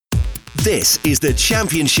This is the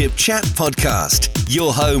Championship Chat Podcast,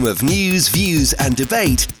 your home of news, views and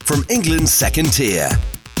debate from England's second tier.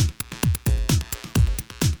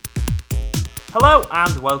 Hello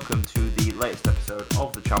and welcome to the latest episode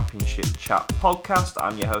of the Championship Chat Podcast.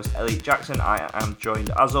 I'm your host, Elliot Jackson. I am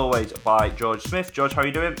joined, as always, by George Smith. George, how are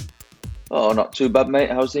you doing? Oh, not too bad,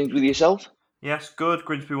 mate. How's things with yourself? Yes, good.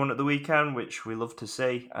 Grimsby won at the weekend, which we love to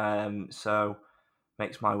see. So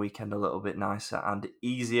makes my weekend a little bit nicer and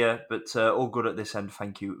easier, but all good at this end.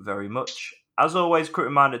 Thank you very much. As always, quick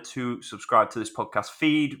reminder to subscribe to this podcast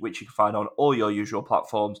feed, which you can find on all your usual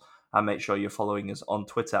platforms, and make sure you're following us on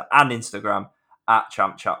Twitter and Instagram at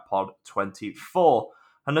ChampChatPod24.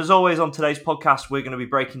 And as always, on today's podcast, we're going to be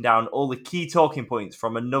breaking down all the key talking points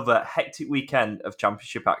from another hectic weekend of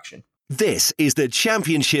Championship action. This is the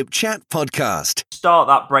Championship Chat Podcast. Start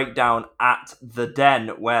that breakdown at the Den,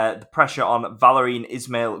 where the pressure on Valérien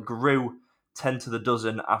Ismaël grew 10 to the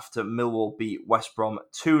dozen after Millwall beat West Brom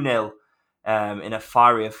 2-0 in a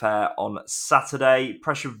fiery affair on Saturday.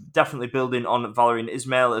 Pressure definitely building on Valérien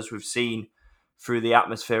Ismaël, as we've seen through the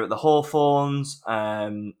atmosphere at the Hawthorns.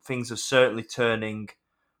 Things are certainly turning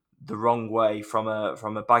the wrong way from a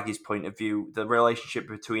Baggies point of view. The relationship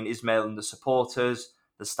between Ismaël and the supporters,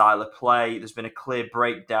 the style of play, there's been a clear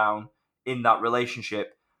breakdown in that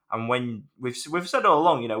relationship. And when we've said all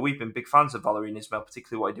along, we've been big fans of Valérien Ismaël,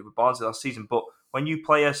 particularly what he did with Barnsley last season. But when you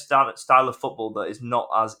play a style of football that is not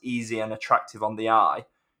as easy and attractive on the eye,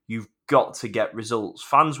 you've got to get results.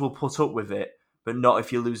 Fans will put up with it, but not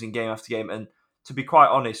if you're losing game after game. And to be quite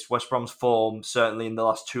honest, West Brom's form, certainly in the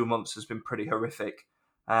last 2 months, has been pretty horrific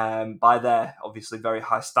by their obviously very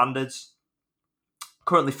high standards.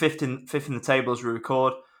 Currently fifth in the table as we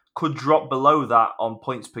record. Could drop below that on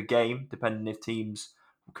points per game, depending if teams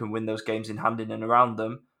can win those games in hand in and around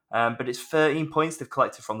them. But it's 13 points they've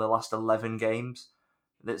collected from the last 11 games.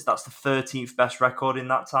 That's the 13th best record in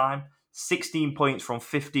that time. 16 points from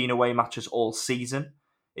 15 away matches all season.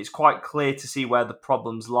 It's quite clear to see where the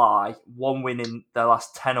problems lie. 1 win in their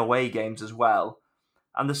last 10 away games as well.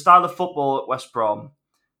 And the style of football at West Brom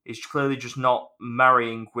is clearly just not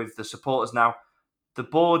marrying with the supporters. Now, the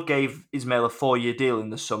board gave Ismaël a 4-year deal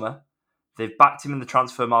in the summer. They've backed him in the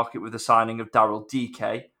transfer market with the signing of Daryl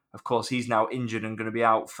DK. Of course, he's now injured and going to be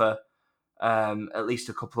out for at least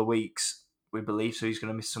a couple of weeks, we believe, so he's going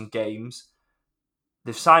to miss some games.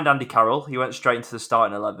 They've signed Andy Carroll. He went straight into the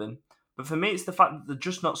starting 11. But for me, it's the fact that they're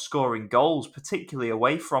just not scoring goals, particularly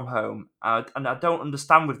away from home. And I don't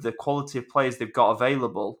understand, with the quality of players they've got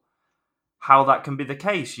available, how that can be the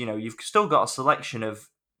case. You've still got a selection of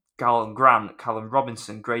Garland Grant, Callum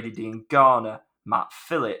Robinson, Grady Dean Garner, Matt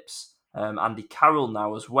Phillips, Andy Carroll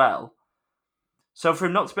now as well. So for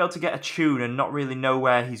him not to be able to get a tune and not really know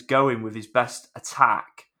where he's going with his best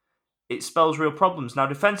attack, it spells real problems. Now,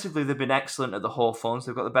 defensively, they've been excellent at the Hawthorns.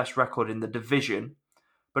 They've got the best record in the division.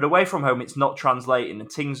 But away from home, it's not translating,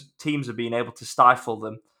 and teams are being able to stifle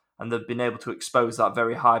them, and they've been able to expose that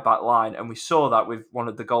very high back line. And we saw that with one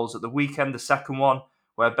of the goals at the weekend, the second one,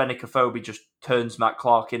 where Benicofobie just turns Matt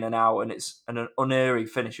Clark in and out, and it's an unerring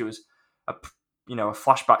finish. It was a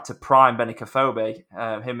flashback to prime Benicofobie,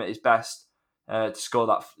 him at his best, to secure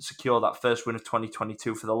that first win of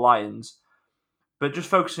 2022 for the Lions. But just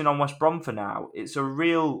focusing on West Brom for now, it's a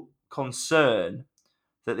real concern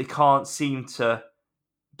that they can't seem to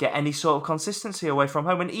get any sort of consistency away from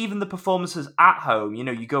home. And even the performances at home,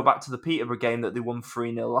 you go back to the Peterborough game that they won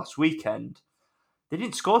 3-0 last weekend. They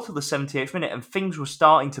didn't score till the 78th minute, and things were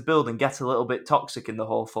starting to build and get a little bit toxic in the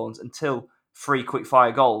Hawthorns until 3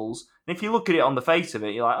 quick-fire goals. And if you look at it on the face of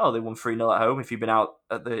it, you're like, oh, they won 3-0 at home if you've been out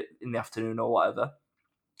in the afternoon or whatever.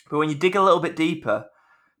 But when you dig a little bit deeper,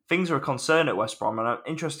 things are a concern at West Brom. And I'm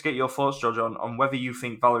interested to get your thoughts, George, on whether you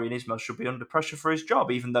think Valérien Ismaël should be under pressure for his job,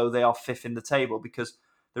 even though they are fifth in the table, because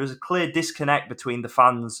there is a clear disconnect between the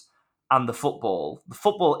fans and the football. The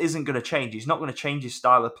football isn't going to change. He's not going to change his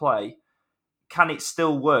style of play. Can it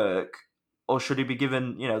still work, or should he be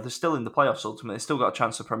given, they're still in the playoffs ultimately, they've still got a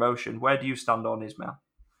chance of promotion. Where do you stand on Ismaël?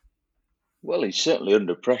 Well, he's certainly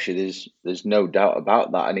under pressure. There's no doubt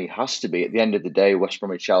about that, and he has to be. At the end of the day, West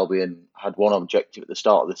Bromwich Albion had one objective at the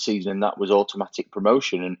start of the season, and that was automatic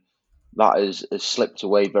promotion, and that has slipped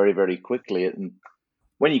away very, very quickly. And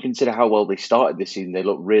when you consider how well they started this season, they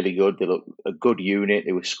looked really good. They looked a good unit.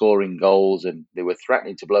 They were scoring goals, and they were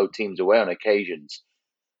threatening to blow teams away on occasions.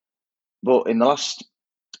 But in the last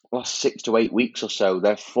 6 to 8 weeks or so,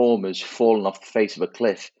 their form has fallen off the face of a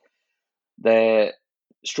cliff. They're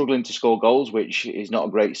struggling to score goals, which is not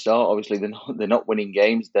a great start. Obviously, they're not winning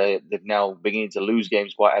games. They've now beginning to lose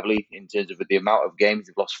games quite heavily in terms of the amount of games.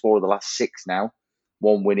 They've lost 4 of the last 6 now,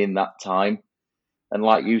 1 win in that time. And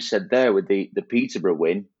like you said there with the Peterborough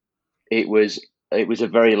win, it was a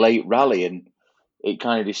very late rally, and it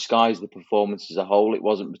kind of disguised the performance as a whole. It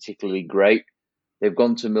wasn't particularly great. They've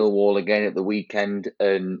gone to Millwall again at the weekend,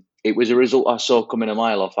 and it was a result I saw coming a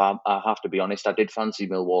mile off. I have to be honest. I did fancy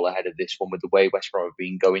Millwall ahead of this one with the way West Brom have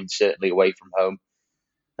been going, certainly away from home.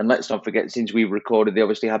 And let's not forget, since we recorded, they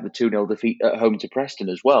obviously had the 2-0 defeat at home to Preston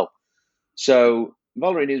as well. So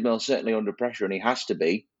Valérien Ismaël certainly under pressure, and he has to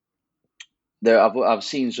be. I've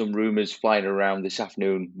seen some rumours flying around this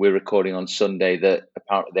afternoon. We're recording on Sunday that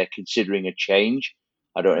apparently they're considering a change.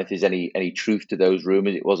 I don't know if there's any truth to those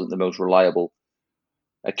rumours. It wasn't the most reliable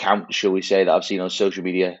account, shall we say, that I've seen on social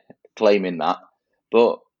media claiming that.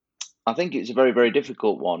 But I think it's a very, very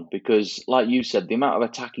difficult one because, like you said, the amount of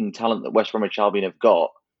attacking talent that West Bromwich Albion have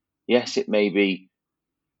got, yes, it may be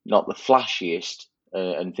not the flashiest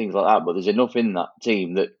and things like that, but there's enough in that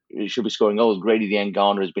team that it should be scoring goals. Grady the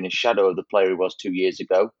Garner has been a shadow of the player he was 2 years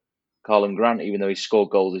ago. Carlin Grant, even though he's scored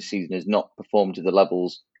goals this season, has not performed to the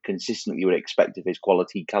levels consistently you would expect of his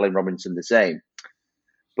quality. Callum Robinson the same.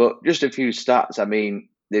 But just a few stats. I mean,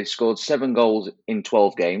 they've scored 7 goals in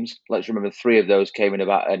 12 games. Let's remember 3 of those came in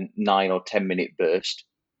about a 9 or 10 minute burst.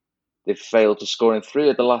 They've failed to score in 3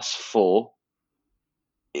 of the last 4.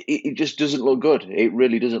 It just doesn't look good. It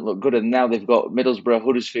really doesn't look good. And now they've got Middlesbrough,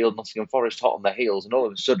 Huddersfield, Nottingham Forest hot on their heels. And all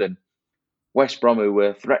of a sudden, West Brom, who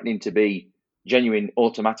were threatening to be genuine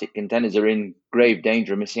automatic contenders, are in grave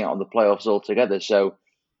danger of missing out on the playoffs altogether. So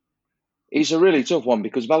it's a really tough one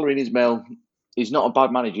because Valérien Ismaël is not a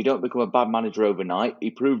bad manager. You don't become a bad manager overnight.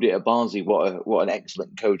 He proved it at Barnsley what an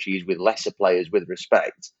excellent coach he is with lesser players with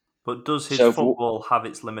respect. But does his football have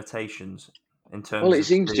its limitations in terms it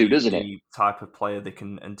seems to, doesn't it? The type of player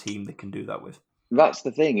and team they can do that with? That's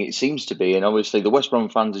the thing. It seems to be. And obviously the West Brom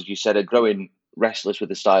fans, as you said, are growing restless with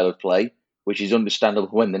the style of play, which is understandable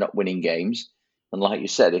when they're not winning games. And like you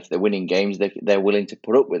said, if they're winning games, they're willing to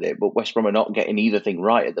put up with it. But West Brom are not getting either thing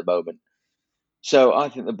right at the moment. So I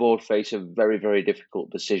think the board face a very, very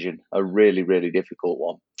difficult decision, a really, really difficult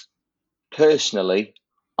one. Personally,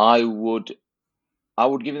 I would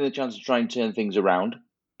give him the chance to try and turn things around,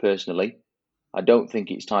 personally. I don't think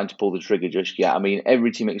it's time to pull the trigger just yet. I mean,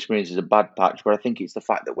 every team experiences a bad patch, but I think it's the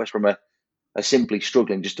fact that West Brom are simply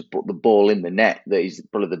struggling just to put the ball in the net that is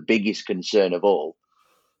probably the biggest concern of all.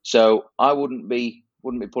 So I wouldn't be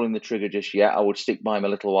pulling the trigger just yet. I would stick by him a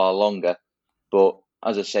little while longer. But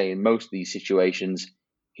as I say, in most of these situations,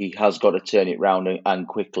 he has got to turn it round and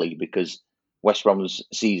quickly because West Brom's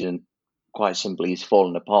season, quite simply, is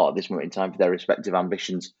falling apart at this moment in time for their respective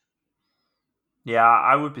ambitions. Yeah,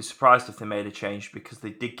 I would be surprised if they made a change because they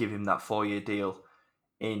did give him that 4-year deal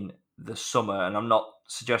in the summer. And I'm not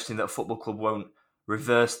suggesting that a football club won't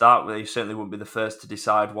reverse that. They certainly wouldn't be the first to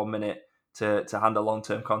decide 1 minute to hand a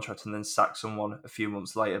long-term contract and then sack someone a few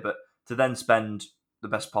months later. But to then spend the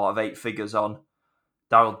best part of 8 figures on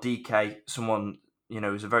Daryl DK, someone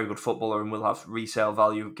who's a very good footballer and will have resale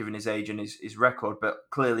value given his age and his record, but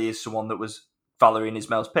clearly is someone that was Valérien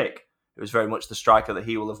Ismaël's pick. It was very much the striker that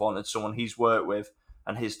he will have wanted, someone he's worked with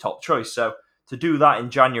and his top choice. So to do that in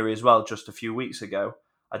January as well, just a few weeks ago,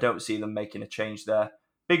 I don't see them making a change there.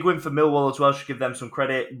 Big win for Millwall as well, should give them some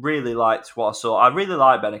credit. Really liked what I saw. I really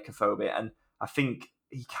like Benicofobia, and I think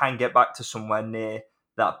he can get back to somewhere near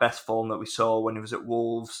that best form that we saw when he was at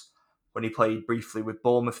Wolves, when he played briefly with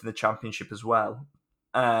Bournemouth in the Championship as well.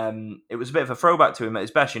 It was a bit of a throwback to him at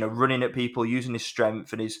his best, running at people, using his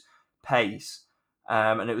strength and his pace.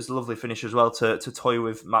 And it was a lovely finish as well to toy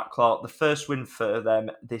with Matt Clark. The first win for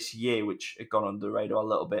them this year, which had gone under the radar a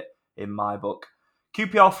little bit in my book.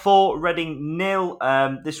 QPR 4, Reading 0.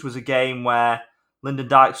 This was a game where Lyndon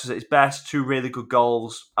Dykes was at his best. 2 really good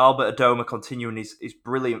goals. Albert Adoma continuing his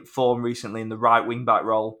brilliant form recently in the right wing-back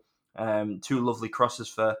role. 2 lovely crosses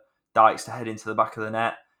for Dykes to head into the back of the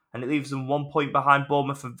net. And it leaves them 1 point behind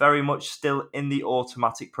Bournemouth and very much still in the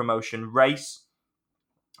automatic promotion race.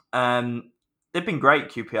 They've been great,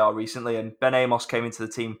 QPR, recently, and Ben Amos came into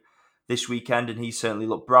the team this weekend and he certainly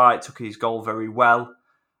looked bright, took his goal very well.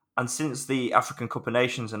 And since the African Cup of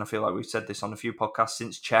Nations, and I feel like we've said this on a few podcasts,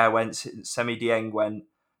 since Chair went, since Semi Dieng went,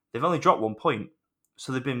 they've only dropped 1 point.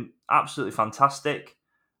 So they've been absolutely fantastic.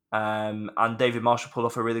 And David Marshall pulled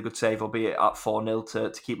off a really good save, albeit at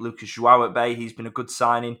 4-0 to keep Lucas João at bay. He's been a good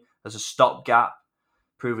signing as a stopgap,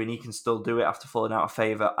 proving he can still do it after falling out of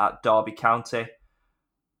favour at Derby County.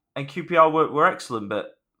 And QPR were excellent,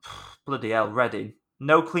 but bloody hell, Reading.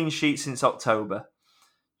 No clean sheet since October.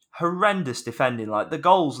 Horrendous defending. Like the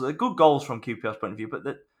goals, they're good goals from QPR's point of view, but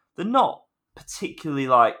they're not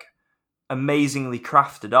particularly amazingly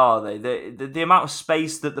crafted, are they? The amount of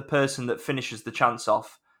space that the person that finishes the chance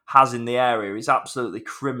off has in the area is absolutely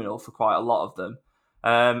criminal for quite a lot of them.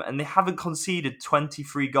 And they haven't conceded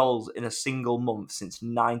 23 goals in a single month since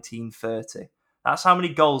 1930. That's how many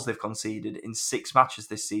goals they've conceded in 6 matches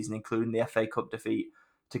this season, including the FA Cup defeat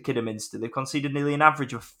to Kidderminster. They've conceded nearly an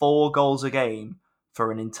average of 4 goals a game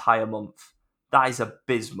for an entire month. That is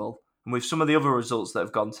abysmal. And with some of the other results that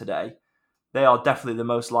have gone today, they are definitely the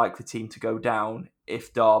most likely team to go down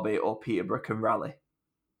if Derby or Peterborough can rally.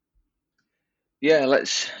 Yeah,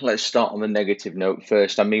 let's start on the negative note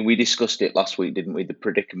first. I mean, we discussed it last week, didn't we? The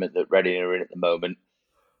predicament that Reading are in at the moment.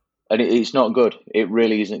 And it's not good. It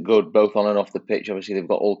really isn't good, both on and off the pitch. Obviously, they've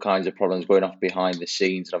got all kinds of problems going off behind the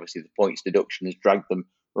scenes. And obviously, the points deduction has dragged them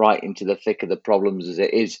right into the thick of the problems as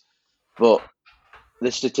it is. But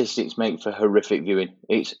the statistics make for horrific viewing.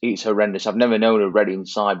 It's horrendous. I've never known a Reading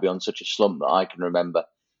side be on such a slump that I can remember.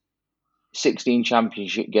 16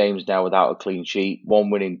 championship games now without a clean sheet, 1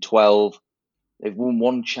 win in 12. They've won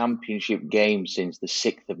 1 championship game since the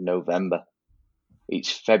 6th of November. It's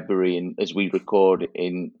February, and as we record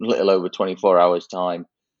in little over 24 hours' time,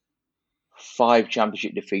 5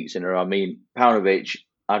 championship defeats in a row. I mean, Paunovic,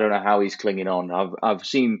 I don't know how he's clinging on. I've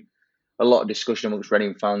seen a lot of discussion amongst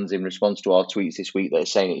Reading fans in response to our tweets this week that are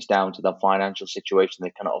saying it's down to the financial situation.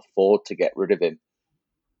 They cannot afford to get rid of him.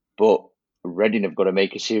 But Reading have got to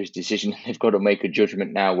make a serious decision. They've got to make a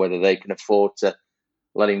judgment now whether they can afford to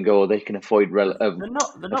let him go or they can afford They're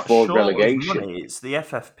not afford short relegation. of money. It's the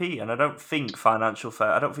FFP, and I don't think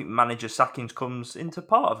I don't think manager sackings comes into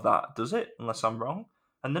part of that, does it? Unless I'm wrong.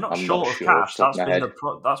 And they're not I'm not short of sure off cash. the top of my head.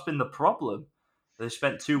 That's been the problem. They've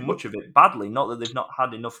spent too But much of it badly. Not that they've not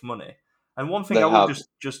had enough money. And one thing they I will have.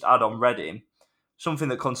 just add on Reading, something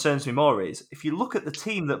that concerns me more is if you look at the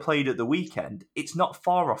team that played at the weekend, it's not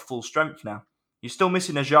far off full strength now. You're still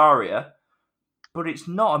missing Ajaria, but it's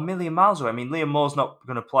not a million miles away. I mean, Liam Moore's not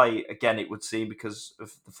going to play again, it would seem, because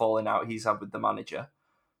of the falling out he's had with the manager.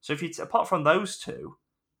 So if you apart from those two,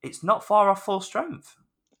 it's not far off full strength.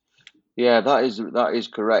 Yeah, that is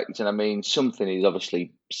correct. And I mean, something is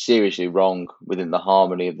obviously seriously wrong within the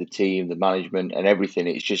harmony of the team, the management, and everything.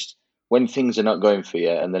 It's just when things are not going for you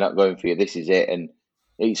and they're not going for you, this is it. And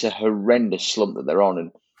it's a horrendous slump that they're on.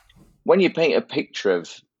 And when you paint a picture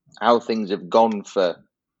of how things have gone for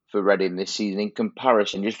Reading this season in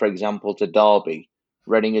comparison, just for example, to Derby,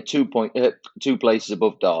 Reading are 2 places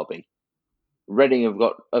above Derby. Reading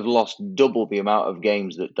have lost double the amount of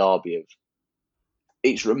games that Derby have.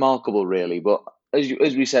 It's remarkable, really. But as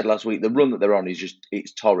we said last week, the run that they're on is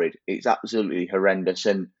it's torrid. It's absolutely horrendous,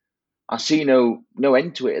 and I see no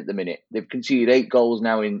end to it at the minute. They've conceded 8 goals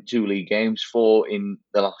now in 2 league games, 4 in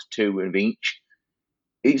the last 2 of each.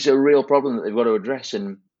 It's a real problem that they've got to address,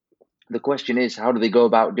 and the question is, how do they go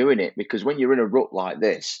about doing it? Because when you're in a rut like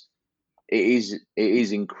this, it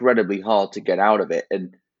is incredibly hard to get out of it.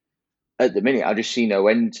 And at the minute, I just see no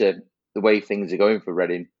end to the way things are going for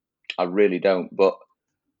Reading. I really don't. But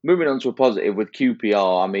moving on to a positive with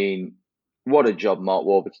QPR, I mean, what a job Mark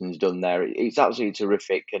Warburton's done there. It's absolutely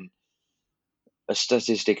terrific. And a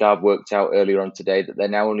statistic I've worked out earlier on today that they're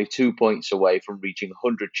now only 2 points away from reaching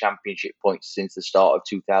 100 championship points since the start of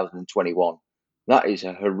 2021. That is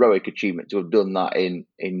a heroic achievement to have done that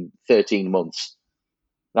in 13 months.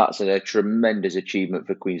 That's a tremendous achievement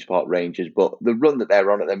for Queen's Park Rangers. But the run that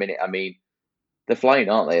they're on at the minute, I mean, they're flying,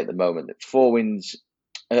 aren't they, at the moment? 5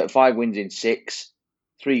 wins in 6,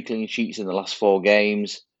 3 clean sheets in the last 4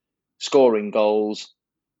 games, scoring goals,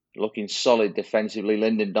 looking solid defensively.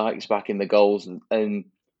 Lyndon Dykes back in the goals. And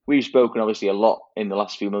we've spoken, obviously, a lot in the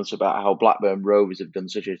last few months about how Blackburn Rovers have done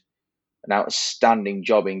such an outstanding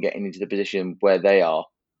job in getting into the position where they are.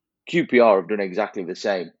 QPR have done exactly the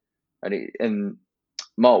same. And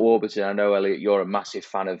Mark Warburton, I know, Elliot, you're a massive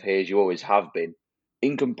fan of his. You always have been.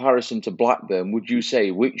 In comparison to Blackburn, would you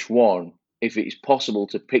say which one, if it's possible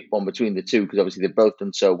to pick one between the two, because obviously they've both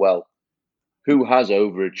done so well, who has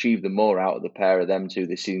overachieved the more out of the pair of them two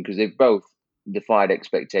this season? Because they've both defied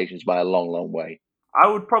expectations by a long, long way. I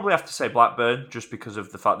would probably have to say Blackburn, just because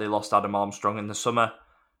of the fact they lost Adam Armstrong in the summer.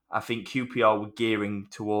 I think QPR were gearing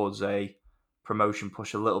towards a promotion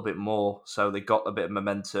push a little bit more, so they got a bit of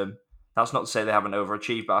momentum. That's not to say they haven't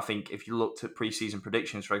overachieved, but I think if you looked at pre-season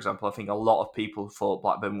predictions, for example, I think a lot of people thought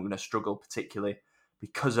Blackburn were going to struggle, particularly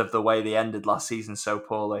because of the way they ended last season so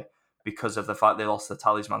poorly, because of the fact they lost the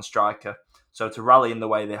talisman striker. So to rally in the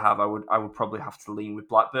way they have, I would probably have to lean with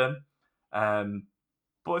Blackburn.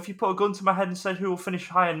 But if you put a gun to my head and said who will finish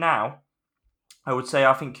higher now, I would say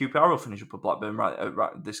I think QPR will finish up with Blackburn right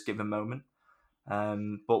at this given moment.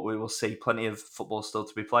 But we will see. Plenty of football still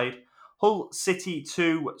to be played. Hull City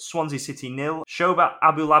 2, Swansea City 0. Shobat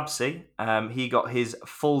Abulabsi, he got his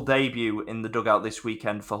full debut in the dugout this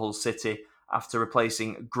weekend for Hull City after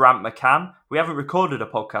replacing Grant McCann. We haven't recorded a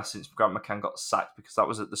podcast since Grant McCann got sacked because that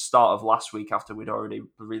was at the start of last week after we'd already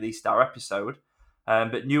released our episode.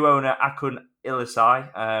 But new owner Akun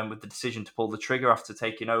Ilisai, with the decision to pull the trigger after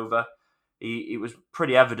taking over, it was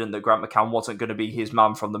pretty evident that Grant McCann wasn't going to be his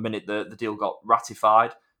man from the minute the deal got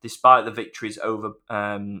ratified, despite the victories over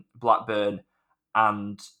Blackburn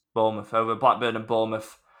and Bournemouth. Over Blackburn and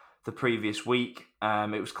Bournemouth the previous week,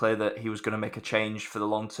 it was clear that he was going to make a change for the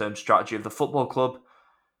long-term strategy of the football club.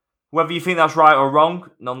 Whether you think that's right or wrong,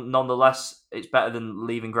 nonetheless, it's better than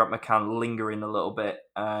leaving Grant McCann lingering a little bit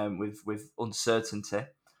with uncertainty.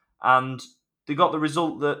 And they got the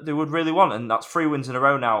result that they would really want, and that's 3 wins in a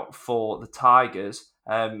row now for the Tigers.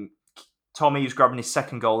 Tommy is grabbing his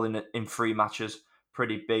second goal in 3 matches,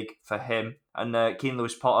 pretty big for him. And Keane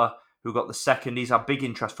Lewis Potter, who got the second, he's had big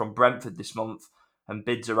interest from Brentford this month, and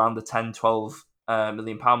bids around the 10, 12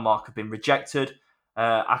 million pound mark have been rejected.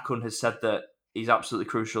 Akun has said that he's absolutely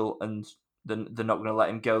crucial and they're not going to let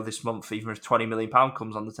him go this month, even if £20 million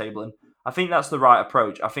comes on the table. And I think that's the right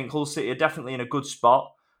approach. I think Hull City are definitely in a good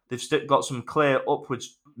spot. They've still got some clear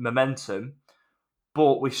upwards momentum,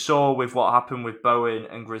 but we saw with what happened with Bowen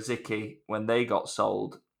and Grzycki when they got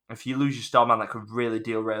sold, if you lose your star man, that could really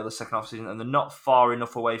derail the second half season, and they're not far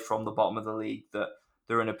enough away from the bottom of the league that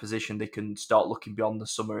they're in a position they can start looking beyond the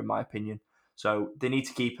summer, in my opinion. So they need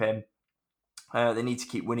to keep him. They need to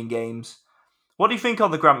keep winning games. What do you think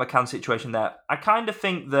on the Grant McCann situation there? I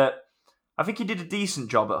think he did a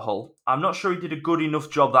decent job at Hull. I'm not sure he did a good enough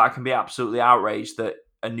job that I can be absolutely outraged that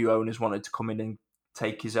a new owner's wanted to come in and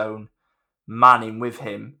take his own man in with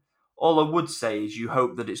him. All I would say is you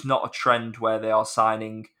hope that it's not a trend where they are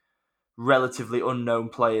signing relatively unknown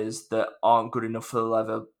players that aren't good enough for the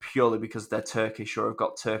level purely because they're Turkish or have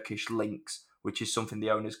got Turkish links, which is something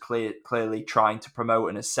the owner's clearly trying to promote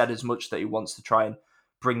and has said as much that he wants to try and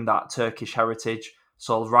bring that Turkish heritage.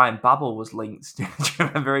 So Ryan Babel was linked. Do you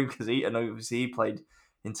remember him? Because obviously he played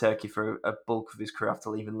in Turkey for a bulk of his career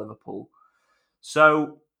after leaving Liverpool.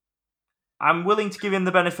 So I'm willing to give him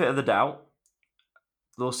the benefit of the doubt.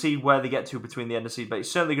 We'll see where they get to between the end of the season, but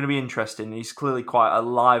it's certainly going to be interesting. He's clearly quite a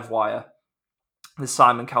live wire, the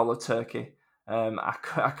Simon Cowell of Turkey,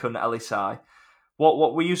 Akun Elisai.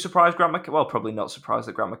 What were you surprised Grant McCann? Well, probably not surprised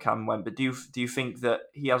that Grant McCann went, but do you think that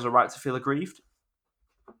he has a right to feel aggrieved?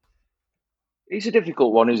 It's a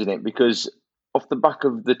difficult one, isn't it? Because off the back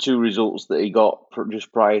of the 2 results that he got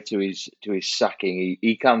just prior to his sacking,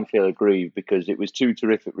 he can feel aggrieved because it was 2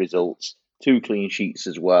 terrific results, 2 clean sheets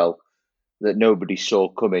as well, that nobody saw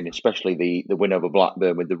coming, especially the win over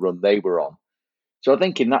Blackburn with the run they were on. So I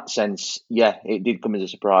think in that sense, yeah, it did come as a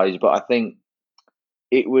surprise, but I think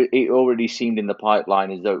it already seemed in the pipeline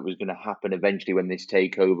as though it was going to happen eventually when this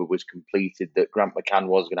takeover was completed, that Grant McCann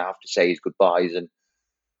was going to have to say his goodbyes. And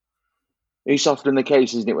it's often the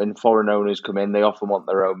case, isn't it, when foreign owners come in, they often want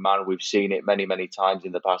their own man. We've seen it many, many times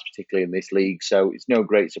in the past, particularly in this league. So it's no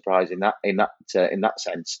great surprise in that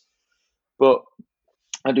sense. But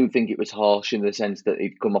I do think it was harsh in the sense that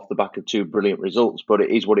he'd come off the back of 2 brilliant results. But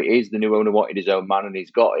it is what it is. The new owner wanted his own man, and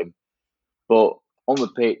he's got him. But on the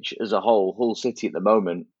pitch as a whole, Hull City at the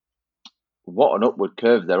moment, what an upward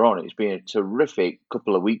curve they're on. It's been a terrific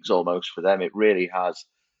couple of weeks almost for them. It really has.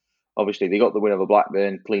 Obviously, they got the win over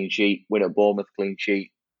Blackburn, clean sheet. Win at Bournemouth, clean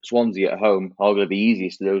sheet. Swansea at home, arguably the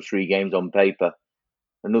easiest of those 3 games on paper.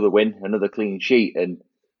 Another win, another clean sheet, and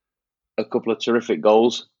a couple of terrific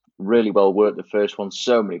goals. Really well worked, the first one.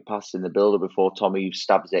 So many passes in the builder before Tommy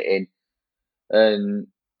stabs it in. And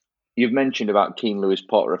you've mentioned about Keane Lewis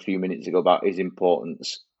Potter a few minutes ago about his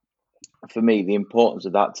importance. For me, the importance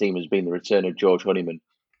of that team has been the return of George Honeyman.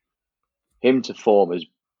 Him to form has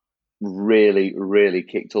really, really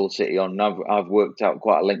kicked Hull City on. I've worked out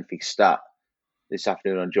quite a lengthy stat this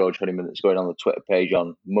afternoon on George Honeyman that's going on the Twitter page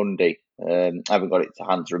on Monday. I haven't got it to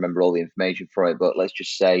hand to remember all the information from it, but let's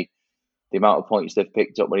just say the amount of points they've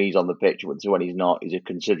picked up when he's on the pitch to when he's not is a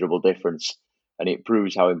considerable difference, and it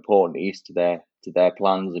proves how important he is to their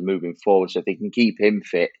plans and moving forward. So if they can keep him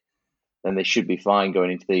fit, then they should be fine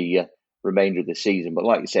going into the remainder of the season. But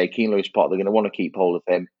like you say, Keane Lewis Potter, they're going to want to keep hold of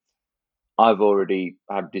him. I've already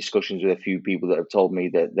had discussions with a few people that have told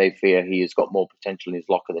me that they fear he has got more potential in his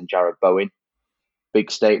locker than Jarrod Bowen. Big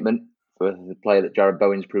statement for the player that Jarrod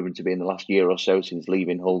Bowen's proven to be in the last year or so since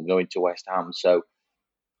leaving Hull, going to West Ham. So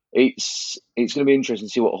it's going to be interesting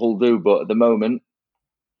to see what Hull do. But at the moment,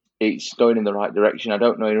 it's going in the right direction. I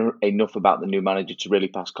don't know enough about the new manager to really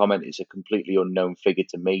pass comment. It's a completely unknown figure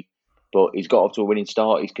to me. But he's got off to a winning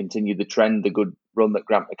start. He's continued the trend, the good run that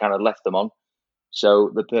Grant kind of left them on.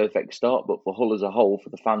 So the perfect start. But for Hull as a whole, for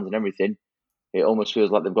the fans and everything, it almost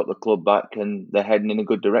feels like they've got the club back and they're heading in a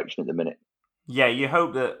good direction at the minute. Yeah, you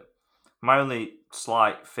hope that. My only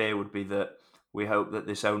slight fear would be that we hope that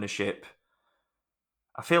this ownership.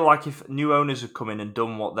 I feel like if new owners had come in and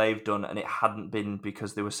done what they've done and it hadn't been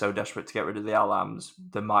because they were so desperate to get rid of the Alams,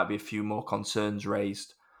 there might be a few more concerns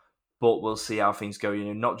raised. But we'll see how things go.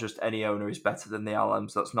 Not just any owner is better than the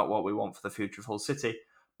Alams. That's not what we want for the future of Hull City.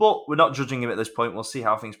 But we're not judging him at this point. We'll see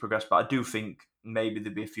how things progress. But I do think maybe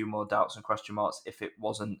there'd be a few more doubts and question marks if it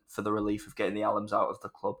wasn't for the relief of getting the Alams out of the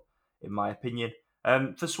club, in my opinion.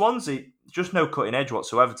 For Swansea, just no cutting edge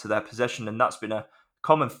whatsoever to their possession, and that's been a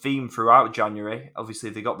common theme throughout January. Obviously,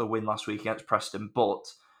 they got the win last week against Preston, but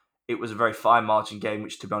it was a very fine margin game,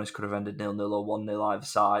 which, to be honest, could have ended 0-0 or 1-0 either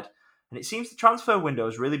side. And it seems the transfer window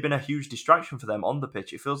has really been a huge distraction for them on the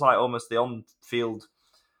pitch. It feels like almost the on-field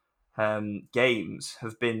games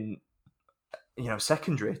have been,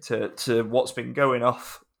 secondary to what's been going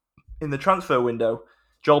off in the transfer window.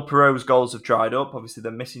 Joel Perreault's goals have dried up. Obviously,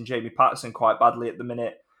 they're missing Jamie Patterson quite badly at the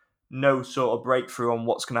minute. No sort of breakthrough on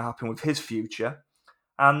what's going to happen with his future.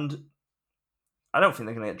 And I don't think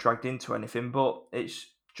they're going to get dragged into anything, but it's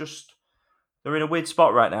just they're in a weird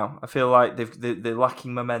spot right now. I feel like they're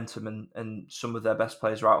lacking momentum and some of their best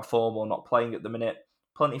players are out of form or not playing at the minute.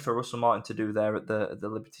 Plenty for Russell Martin to do there at the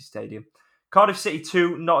Liberty Stadium. Cardiff City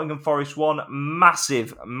 2, Nottingham Forest 1.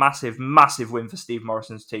 Massive, massive, massive win for Steve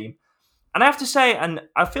Morrison's team. And I have to say, and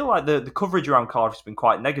I feel like the coverage around Cardiff has been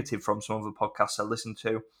quite negative from some of the podcasts I listen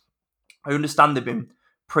to. I understand they've been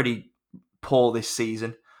pretty poor this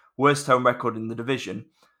season. Worst home record in the division.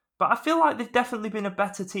 But I feel like they've definitely been a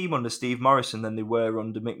better team under Steve Morrison than they were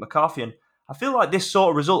under Mick McCarthy. And I feel like this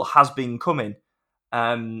sort of result has been coming.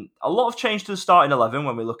 A lot of change to the starting 11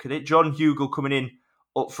 when we look at it. John Hugel coming in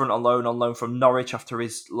up front on loan from Norwich after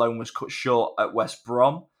his loan was cut short at West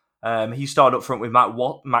Brom. He started up front with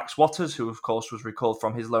Max Waters, who of course was recalled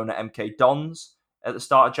from his loan at MK Dons at the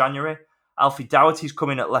start of January. Alfie Dougherty's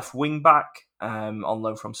coming at left wing back on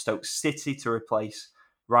loan from Stoke City to replace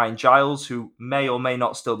Ryan Giles, who may or may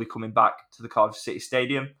not still be coming back to the Cardiff City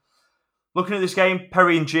Stadium. Looking at this game,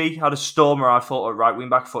 Perry and G had a stormer, I thought, at right wing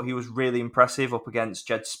back. I thought he was really impressive up against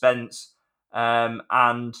Jed Spence.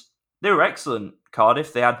 And they were excellent,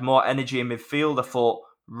 Cardiff. They had more energy in midfield. I thought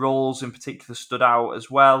Rolls in particular stood out as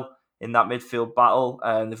well in that midfield battle.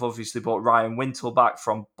 They've obviously brought Ryan Wintle back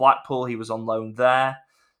from Blackpool. He was on loan there.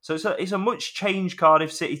 So it's a much changed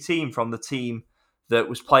Cardiff City team from the team that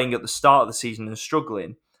was playing at the start of the season and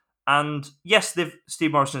struggling. And yes,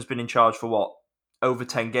 Steve Morrison's been in charge for over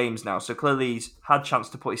 10 games now, so clearly he's had a chance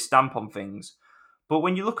to put his stamp on things. But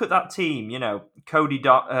when you look at that team, Cody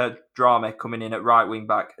Drame coming in at right wing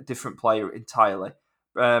back, a different player entirely.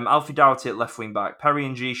 Alfie Dougherty at left wing back, Perry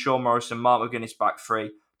and G, Sean Morrison, Mark McGuinness back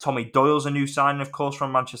three. Tommy Doyle's a new signing, of course,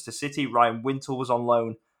 from Manchester City. Ryan Wintle was on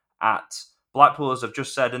loan at Blackpool, as I've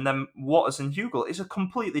just said, and then Waters and Hugel is a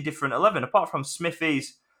completely different 11. Apart from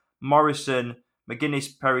Smithies, Morrison,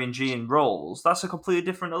 McGuinness, Perry and G and Rolls, that's a completely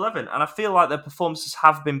different 11. And I feel like their performances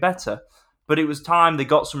have been better, but it was time they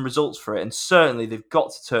got some results for it. And certainly they've got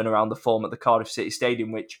to turn around the form at the Cardiff City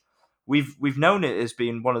Stadium, which we've known it as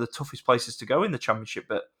being one of the toughest places to go in the Championship,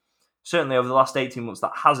 but certainly over the last 18 months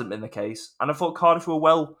that hasn't been the case. And I thought Cardiff were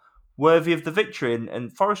well worthy of the victory,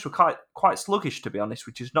 and Forest were quite sluggish, to be honest,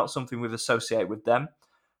 which is not something we've associated with them.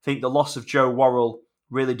 I think the loss of Joe Worrell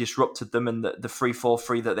really disrupted them and the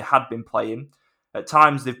 3-4-3 that they had been playing. At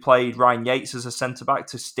times, they've played Ryan Yates as a centre-back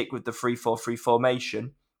to stick with the 3-4-3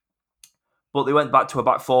 formation, but they went back to a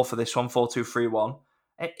back four for this one, 4-2-3-1.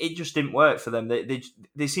 It just didn't work for them.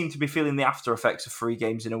 They seem to be feeling the after effects of 3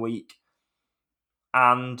 games in a week,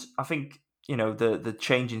 and I think the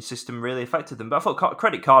changing system really affected them. But I thought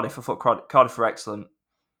credit Cardiff. I thought Cardiff were excellent.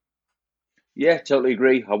 Yeah, totally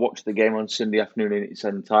agree. I watched the game on Sunday afternoon in its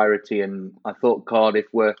entirety, and I thought Cardiff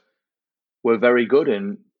were very good,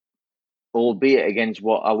 and albeit against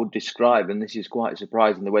what I would describe, and this is quite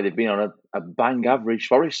surprising, the way they've been on a bang average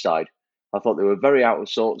Forest side. I thought they were very out of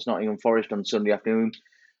sorts, Nottingham Forest on Sunday afternoon.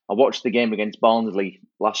 I watched the game against Barnsley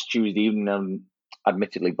last Tuesday evening, and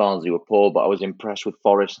admittedly Barnsley were poor, but I was impressed with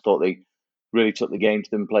Forest. I thought they really took the game to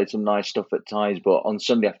them, played some nice stuff at times. But on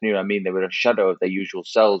Sunday afternoon, they were a shadow of their usual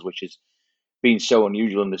selves, which has been so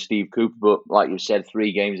unusual under Steve Cooper. But like you said,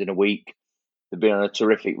 3 games in a week. They've been on a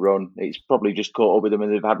terrific run. It's probably just caught up with them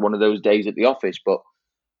and they've had one of those days at the office. But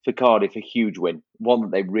for Cardiff, a huge win. One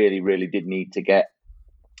that they really, really did need to get.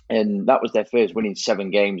 And that was their first win in 7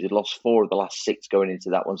 games. They'd lost 4 of the last 6 going into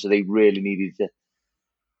that one. So they really needed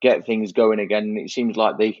get things going again. And it seems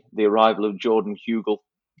like the arrival of Jordan Hugel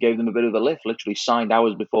gave them a bit of a lift. Literally signed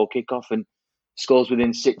hours before kickoff and scores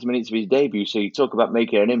within 6 minutes of his debut. So you talk about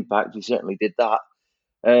making an impact. He certainly did that.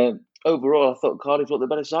 Overall, I thought Cardiff looked the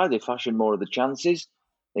better side. They fashioned more of the chances.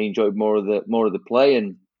 They enjoyed more of the play,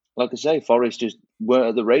 and like I say, Forest just weren't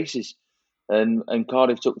at the races, and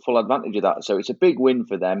Cardiff took full advantage of that. So it's a big win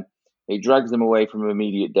for them. It drags them away from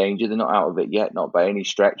immediate danger. They're not out of it yet, not by any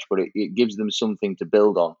stretch, but it gives them something to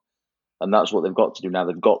build on, and that's what they've got to do now.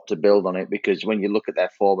 They've got to build on it, because when you look at their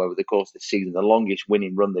form over the course of the season, the longest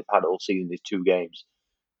winning run they've had all season is 2 games.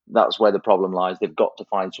 That's where the problem lies. They've got to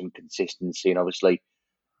find some consistency, and obviously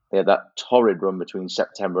they had that torrid run between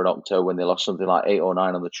September and October when they lost something like 8 or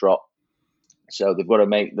 9 on the trot. So they've got to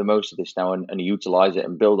make the most of this now and utilise it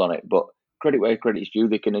and build on it. But credit where credit's due.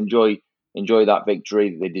 They can enjoy that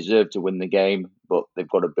victory. They deserve to win the game, but they've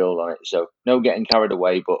got to build on it. So no getting carried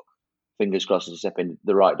away, but fingers crossed to step in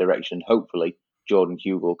the right direction. Hopefully Jordan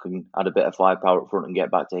Hugel can add a bit of firepower up front and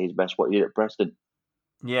get back to his best, what he did at Preston.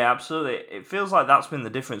 Yeah, absolutely. It feels like that's been the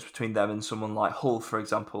difference between them and someone like Hull, for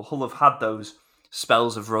example. Hull have had those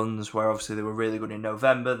spells of runs where obviously they were really good in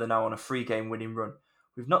November. They're now on a 3-game winning run.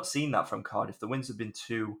 We've not seen that from Cardiff. The wins have been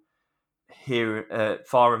too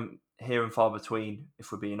far and far between,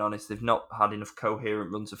 if we're being honest. They've not had enough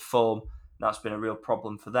coherent runs of form. That's been a real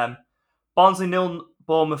problem for them. Barnsley 0,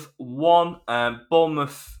 Bournemouth 1.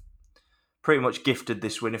 Bournemouth pretty much gifted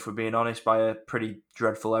this win, if we're being honest, by a pretty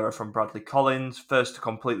dreadful error from Bradley Collins. First to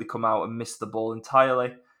completely come out and miss the ball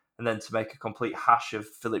entirely, and then to make a complete hash of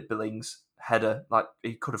Philip Billings' header. Like,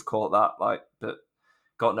 he could have caught that, but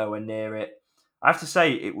got nowhere near it. I have to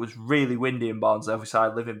say, it was really windy in Barnsley. Obviously, I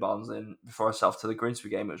live in Barnsley, and before I set off to the Grimsby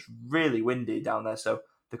game, it was really windy down there. So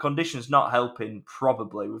the conditions not helping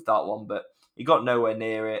probably with that one, but he got nowhere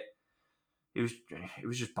near it. It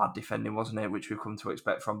was just bad defending, wasn't it? Which we've come to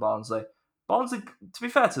expect from Barnsley. Barnsley, to be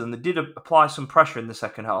fair to them, they did apply some pressure in the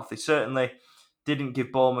second half. They certainly didn't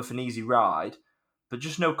give Bournemouth an easy ride, but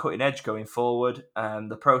just no cutting edge going forward.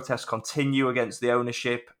 The protests continue against the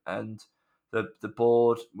ownership and the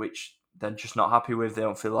board, which they're just not happy with. They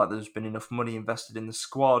don't feel like there's been enough money invested in the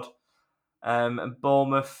squad. And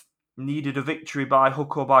Bournemouth needed a victory by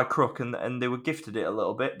hook or by crook, and they were gifted it a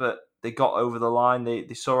little bit, but they got over the line.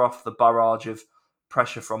 They saw off the barrage of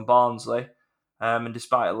pressure from Barnsley. And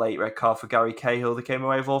despite a late red card for Gary Cahill, they came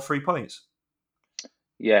away with all 3 points.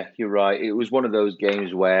 Yeah, you're right. It was one of those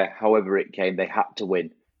games where, however it came, they had to win.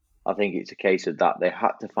 I think it's a case of that. They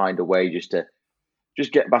had to find a way just to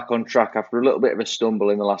get back on track after a little bit of a stumble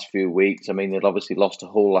in the last few weeks. I mean, they'd obviously lost to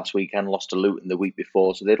Hull last weekend, lost to Luton the week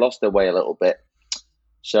before, so they'd lost their way a little bit.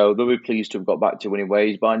 So they'll be pleased to have got back to winning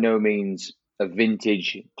ways. By no means a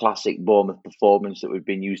vintage, classic Bournemouth performance that we've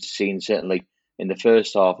been used to seeing, certainly in the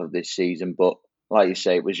first half of this season. But like you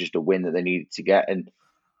say, it was just a win that they needed to get. And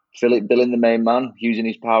Philip Billing, the main man, using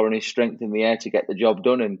his power and his strength in the air to get the job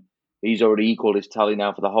done. And he's already equalled his tally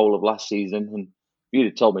now for the whole of last season. And if you'd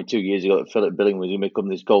have told me 2 years ago that Philip Billing was going to become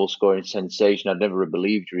this goal-scoring sensation, I'd never have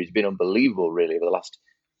believed you. He's been unbelievable, really, over the last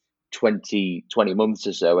 20 months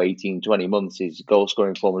or so, 18, 20 months. His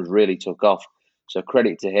goal-scoring form has really took off. So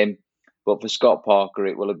credit to him. But for Scott Parker,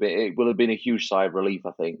 it will have been a huge sigh of relief,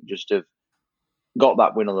 I think, just to have got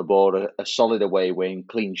that win on the board, a solid away win,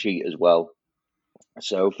 clean sheet as well.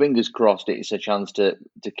 So fingers crossed it's a chance to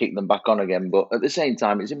kick them back on again. But at the same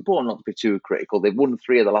time, it's important not to be too critical. They've won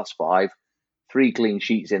 3 of the last 5, 3 clean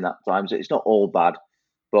sheets in that time, so it's not all bad.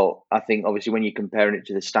 But I think obviously when you're comparing it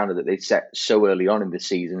to the standard that they set so early on in the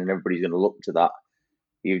season and everybody's going to look to that,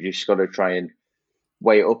 you've just got to try and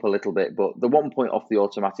weigh it up a little bit. But the 1 point off the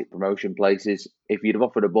automatic promotion places, if you'd have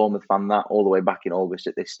offered a Bournemouth fan that all the way back in August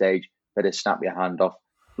at this stage, they'd have snapped your hand off.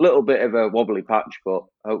 Little bit of a wobbly patch, but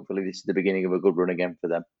hopefully this is the beginning of a good run again for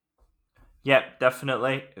them. Yeah,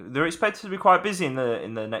 definitely. They're expected to be quite busy in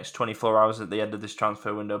the next 24 hours at the end of this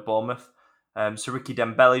transfer window, Bournemouth. So Ricky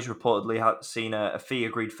Dembele's reportedly seen a fee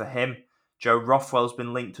agreed for him. Joe Rothwell's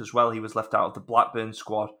been linked as well. He was left out of the Blackburn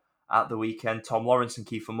squad at the weekend. Tom Lawrence and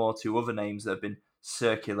Kiefer Moore, 2 other names that have been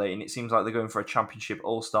circulating. It seems like they're going for a Championship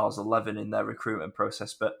All-Stars 11 in their recruitment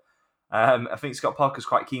process, but I think Scott Parker's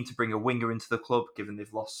quite keen to bring a winger into the club, given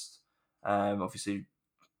they've lost. Obviously,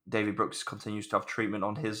 David Brooks continues to have treatment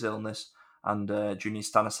on his illness, and Junior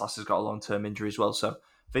Stanislas has got a long-term injury as well. So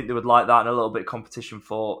I think they would like that, and a little bit of competition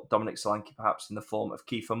for Dominic Solanke, perhaps in the form of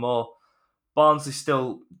Kiefer Moore. Barnsley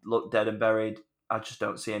still look dead and buried. I just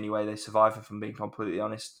don't see any way they survive, if I'm being completely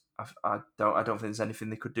honest. I don't think there's anything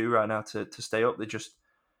they could do right now to stay up. They're just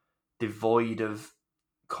devoid of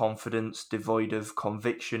confidence, devoid of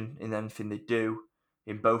conviction in anything they do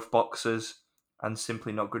in both boxes, and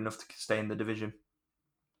simply not good enough to stay in the division.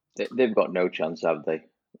 They've got no chance, have they?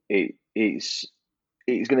 It's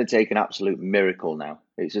going to take an absolute miracle now.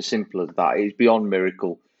 It's as simple as that. It's beyond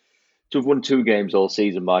miracle. To have won 2 games all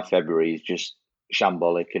season by February is just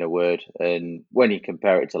shambolic in a word. And when you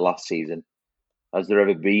compare it to last season, has there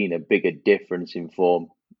ever been a bigger difference in form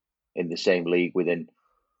in the same league within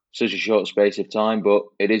such a short space of time? But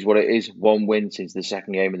it is what it is. 1 win since the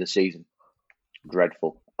second game of the season.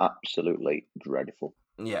 Dreadful. Absolutely dreadful.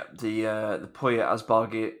 Yeah, the Poya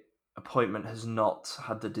Asbaghi appointment has not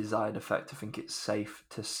had the desired effect. I think it's safe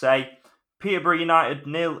to say. Peterborough United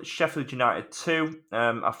 0, Sheffield United 2.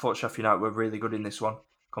 I thought Sheffield United were really good in this one.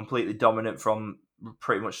 Completely dominant from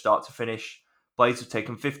pretty much start to finish. Blades have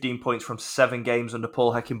taken 15 points from 7 games under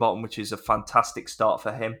Paul Heckingbottom, which is a fantastic start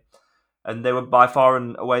for him. And they were by far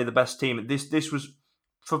and away the best team. This was,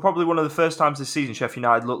 for probably one of the first times this season, Sheffield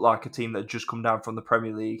United looked like a team that had just come down from the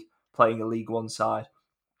Premier League, playing a League One side.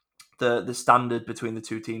 The standard between the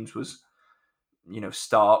two teams was,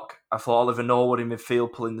 stark. I thought Oliver Norwood in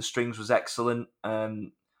midfield pulling the strings was excellent.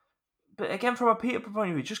 But again, from a Peterborough point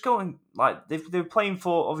of view, just going like they're playing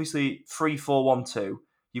for obviously 3-4-1-2.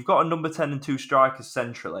 You've got a number 10 and 2 strikers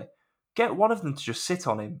centrally. Get one of them to just sit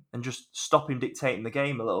on him and just stop him dictating the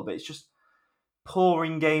game a little bit. It's just poor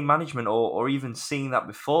in-game management, or even seeing that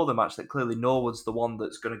before the match that clearly Norwood's the one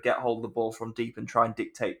that's going to get hold of the ball from deep and try and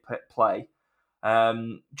dictate play.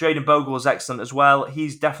 Jaden Bogle was excellent as well.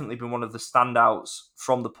 He's definitely been one of the standouts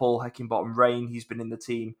from the Paul Heckingbottom reign. He's been in the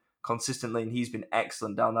team consistently and he's been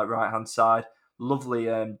excellent down that right-hand side. Lovely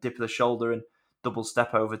dip of the shoulder and double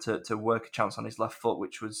step over to work a chance on his left foot,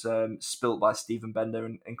 which was spilt by Stephen Bender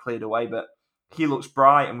and cleared away. But he looks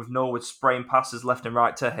bright, and with Norwood spraying passes left and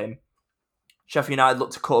right to him, Sheffield United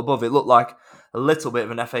looked to cut above. It looked like a little bit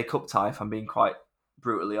of an FA Cup tie, if I'm being quite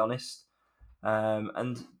brutally honest.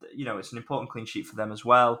 And it's an important clean sheet for them as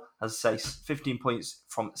well. As I say, 15 points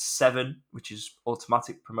from 7, which is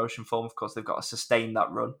automatic promotion form. Of course, they've got to sustain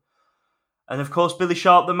that run. And of course, Billy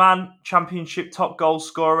Sharp, the man, Championship top goal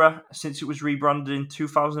scorer since it was rebranded in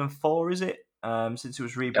 2004, is it? Since it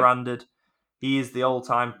was rebranded. Yep. He is the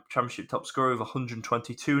all-time Championship top scorer of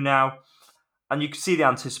 122 now. And you can see the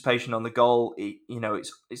anticipation on the goal.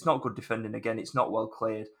 It's not good defending again. It's not well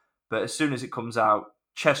cleared. But as soon as it comes out,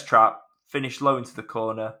 chest trap, finish low into the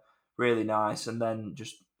corner, really nice. And then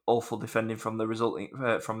just awful defending from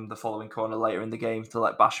the following corner later in the game to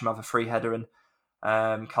let Basham have a free header,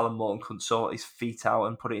 and Callum Morton couldn't sort his feet out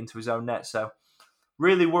and put it into his own net. So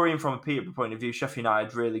really worrying from a Peterborough point of view. Sheffield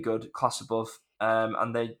United really good, class above,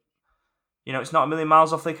 and they, it's not a million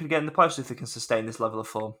miles off they could get in the playoffs if they can sustain this level of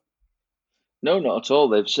form. No, not at all.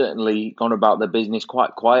 They've certainly gone about their business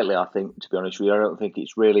quite quietly, I think, to be honest with you. I don't think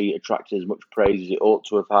it's really attracted as much praise as it ought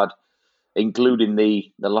to have had, including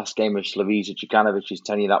the last game of Slavisa Jikanovic's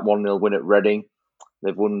tenure, that 1-0 win at Reading.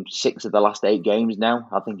 They've won 6 of the last 8 games now.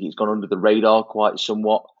 I think it's gone under the radar quite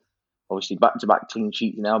somewhat. Obviously, back-to-back clean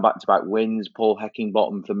sheets now, back-to-back wins. Paul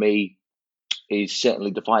Heckingbottom, for me, is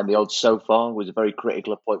certainly defying the odds so far. It was a very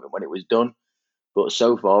critical appointment when it was done. But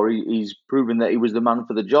so far, he's proven that he was the man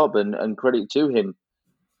for the job, and credit to him.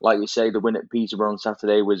 Like you say, the win at Peterborough on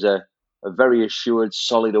Saturday was a very assured,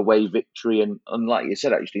 solid away victory. And like you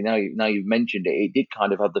said, actually, now you've mentioned it, it did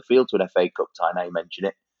kind of have the feel to an FA Cup tie. Now you mention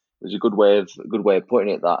it, it was a good way of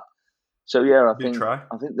putting it. That. So yeah, I think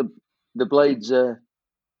the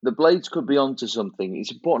Blades could be onto something.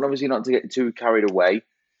 It's important, obviously, not to get too carried away,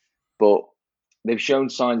 but they've shown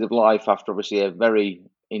signs of life after obviously a very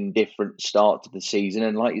indifferent start to the season.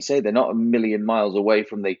 And like you say, they're not a million miles away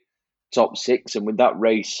from the top 6. And with that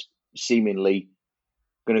race seemingly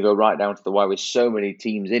going to go right down to the wire with so many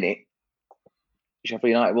teams in it,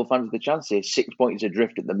 Sheffield United will fancy the chances. 6 points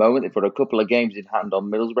adrift at the moment. They've got a couple of games in hand on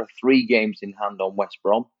Middlesbrough, 3 games in hand on West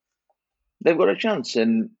Brom. They've got a chance.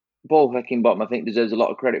 And Paul Heckingbottom, I think, deserves a lot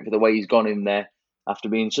of credit for the way he's gone in there after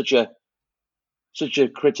being such a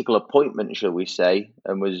critical appointment, shall we say,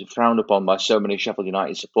 and was frowned upon by so many Sheffield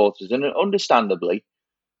United supporters. And understandably,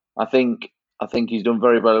 I think he's done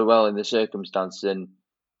very, very well in the circumstances. And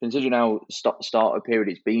considering how start period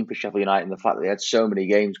it's been for Sheffield United, and the fact that they had so many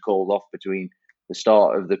games called off between the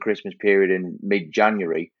start of the Christmas period and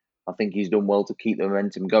mid-January, I think he's done well to keep the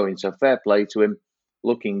momentum going. So fair play to him.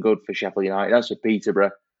 Looking good for Sheffield United. As for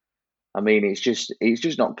Peterborough, I mean, it's just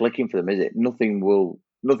not clicking for them, is it? Nothing will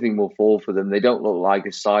fall for them. They don't look like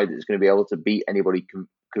a side that's going to be able to beat anybody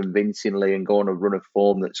convincingly and go on a run of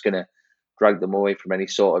form that's going to drag them away from any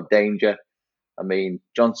sort of danger. I mean,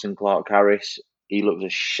 Johnson Clark-Harris, he looks a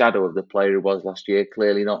shadow of the player he was last year.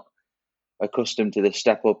 Clearly not accustomed to the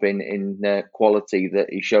step up in quality that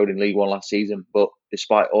he showed in League One last season. But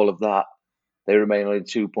despite all of that, they remain only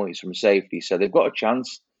 2 points from safety. So they've got a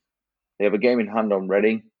chance. They have a game in hand on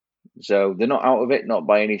Reading, so they're not out of it, not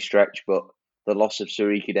by any stretch. But the loss of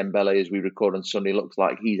Siriki Dembele, as we record on Sunday, looks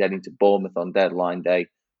like he's heading to Bournemouth on deadline day.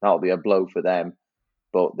 That'll be a blow for them.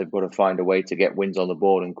 But they've got to find a way to get wins on the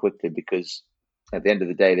board and quickly, because at the end of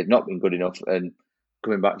the day, they've not been good enough. And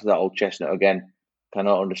coming back to that old chestnut again,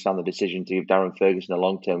 cannot understand the decision to give Darren Ferguson a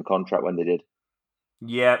long-term contract when they did.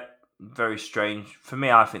 Yeah, very strange. For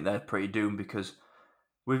me, I think they're pretty doomed because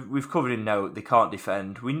we've covered in note they can't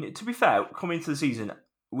defend. To be fair, coming into the season,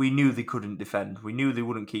 we knew they couldn't defend. We knew they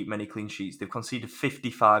wouldn't keep many clean sheets. They've conceded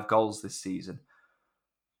 55 goals this season.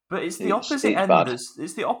 But it's the opposite end. Bad.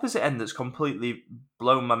 It's the opposite end that's completely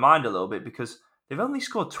blown my mind a little bit because they've only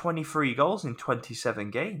scored 23 goals in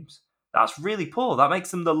 27 games. That's really poor. That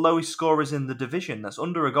makes them the lowest scorers in the division. That's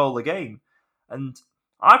under a goal a game. And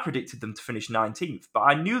I predicted them to finish 19th, but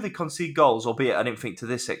I knew they concede goals, albeit I didn't think to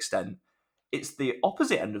this extent. It's the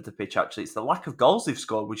opposite end of the pitch, actually. It's the lack of goals they've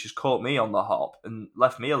scored, which has caught me on the hop and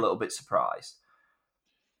left me a little bit surprised.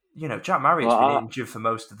 Jack Marriott's been injured for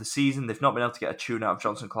most of the season. They've not been able to get a tune out of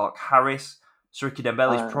Johnson Clark-Harris. Siriki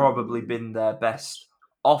Dembele's probably been their best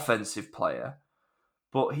offensive player.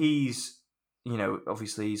 But he's,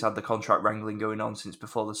 obviously he's had the contract wrangling going on since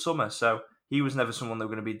before the summer. So he was never someone they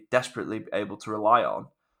were going to be desperately able to rely on.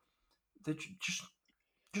 They're just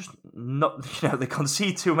not, they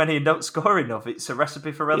concede too many and don't score enough. It's a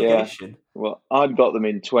recipe for relegation. Yeah. Well, I'd got them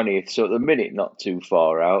in 20th, so at the minute, not too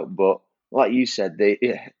far out. But like you said,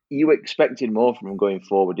 you expected more from them going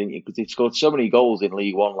forward, didn't you? Because they scored so many goals in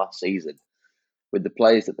League One last season with the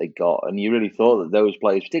players that they got. And you really thought that those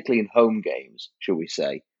players, particularly in home games, shall we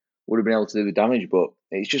say, would have been able to do the damage. But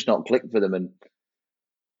it's just not clicked for them. And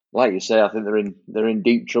like you say, I think they're in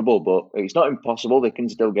deep trouble. But it's not impossible. They can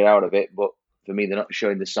still get out of it. But for me, they're not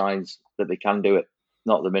showing the signs that they can do it.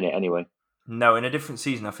 Not at the minute, anyway. No, in a different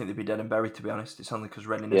season, I think they'd be dead and buried, to be honest. It's only because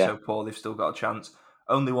Reading is so poor, they've still got a chance.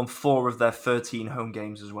 Only won 4 of their 13 home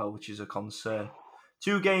games as well, which is a concern.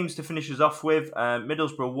 2 games to finish us off with.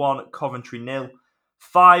 Middlesbrough 1, Coventry 0.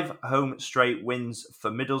 5 home straight wins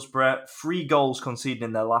for Middlesbrough. 3 goals conceded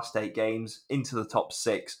in their last 8 games, into the top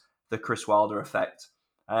 6. The Chris Wilder effect.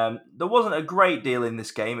 There wasn't a great deal in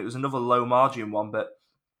this game. It was another low margin one, but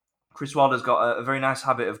Chris Wilder's got a very nice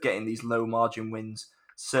habit of getting these low margin wins,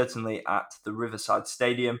 certainly at the Riverside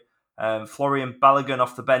Stadium. Florian Balogun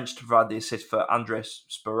off the bench to provide the assist for Andres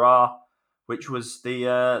Sperrar, which was the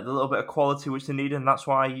little bit of quality which they needed, and that's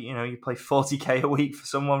why you play 40k a week for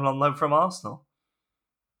someone on loan from Arsenal.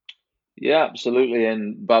 Yeah, absolutely.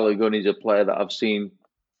 And Balogun is a player that I've seen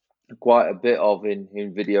quite a bit of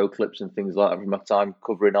in video clips and things like that from my time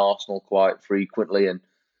covering Arsenal quite frequently. And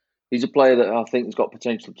he's a player that I think has got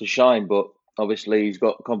potential to shine, but obviously he's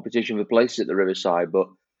got competition for places at the Riverside. But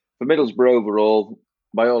for Middlesbrough overall,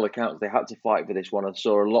 by all accounts, they had to fight for this one. I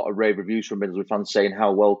saw a lot of rave reviews from Middlesbrough fans saying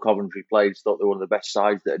how well Coventry played, thought they were one of the best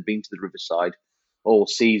sides that had been to the Riverside all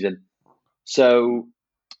season. So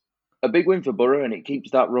a big win for Borough, and it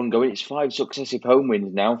keeps that run going. It's 5 successive home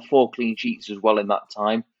wins now, 4 clean sheets as well in that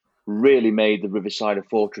time. Really made the Riverside a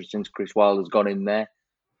fortress since Chris Wilder's gone in there.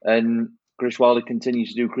 And Chris Wilder continues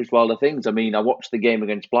to do Chris Wilder things. I mean, I watched the game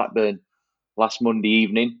against Blackburn last Monday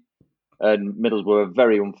evening, and Middlesbrough were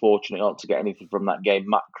very unfortunate not to get anything from that game.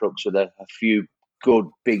 Matt Crooks with a few good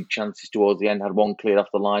big chances towards the end, had one cleared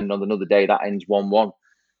off the line, and on another day that ends 1-1.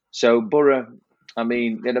 So Borough, I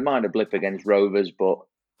mean, they had a minor blip against Rovers, but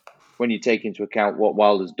when you take into account what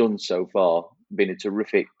Wilder's done so far, been a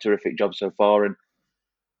terrific job so far. And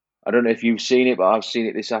I don't know if you've seen it, but I've seen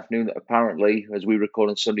it this afternoon that apparently, as we record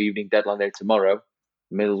on Sunday evening, deadline day tomorrow,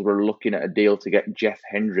 Middlesbrough were looking at a deal to get Jeff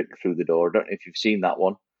Hendrick through the door. I don't know if you've seen that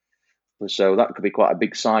one. So that could be quite a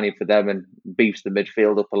big signing for them and beefs the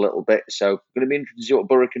midfield up a little bit. So going to be interesting to see what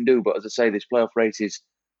Borough can do. But as I say, this playoff race is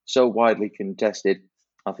so widely contested.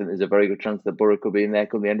 I think there's a very good chance that Borough could be in there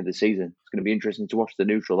come the end of the season. It's going to be interesting to watch the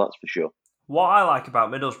neutral, that's for sure. What I like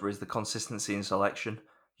about Middlesbrough is the consistency in selection.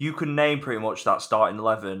 You can name pretty much that starting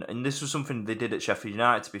 11, and this was something they did at Sheffield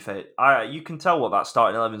United, to be fair. You can tell what that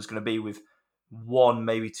starting 11 is going to be with 1,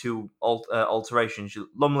 maybe 2 alterations.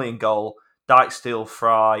 Lumley in goal, Dijksteel,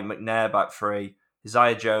 Fry, McNair back 3,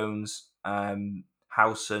 Isaiah Jones,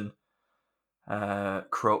 Howson,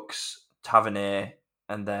 Crooks, Tavernier,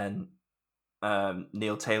 and then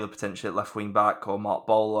Neil Taylor potentially at left wing back, or Mark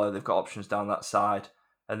Bowler. They've got options down that side.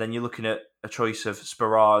 And then you're looking at a choice of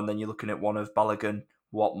Sperrar, and then you're looking at one of Balogun,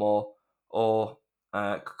 Watmore, or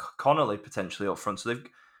Connolly potentially up front. So they've,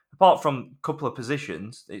 apart from a couple of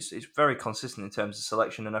positions, it's very consistent in terms of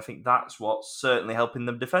selection, and I think that's what's certainly helping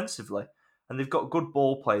them defensively. And they've got good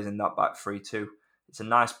ball players in that back 3 too. It's a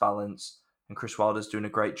nice balance, and Chris Wilder's doing a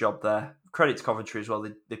great job there. Credit to Coventry as well.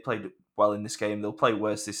 They played well in this game. They'll play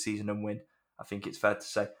worse this season and win. I think it's fair to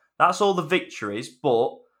say. That's all the victories,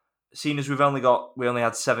 but seeing as we only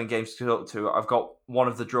had 7 games to talk to, I've got one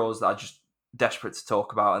of the draws that I'm just desperate to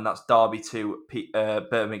talk about, and that's Derby 2,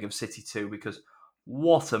 Birmingham City 2, because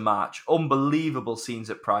what a match. Unbelievable scenes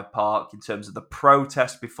at Pride Park in terms of the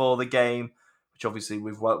protest before the game, which obviously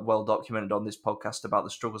we've well documented on this podcast about the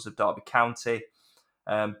struggles of Derby County.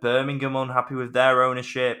 Birmingham unhappy with their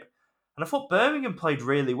ownership. And I thought Birmingham played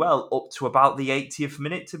really well up to about the 80th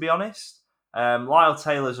minute, to be honest. Lyle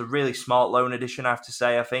Taylor's a really smart loan addition, I have to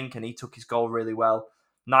say, I think, and he took his goal really well.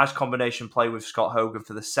 Nice combination play with Scott Hogan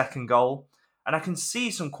for the second goal. And I can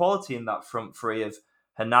see some quality in that front three of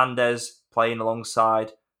Hernandez playing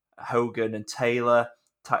alongside Hogan and Taylor,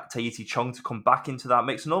 Tahiti Chong to come back into that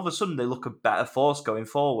mix. And all of a sudden, they look a better force going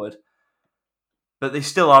forward. But they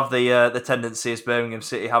still have the tendency, as Birmingham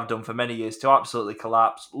City have done for many years, to absolutely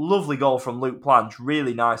collapse. Lovely goal from Luke Plange,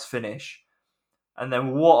 really nice finish. And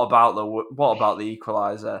then what about the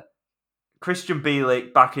equaliser? Christian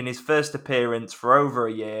Bielik back in his first appearance for over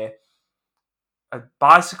a year. A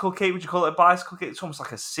bicycle kick, would you call it a bicycle kick? It's almost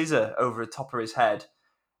like a scissor over the top of his head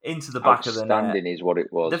into the back of the net. Outstanding is what it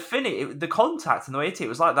was. The contact and the way it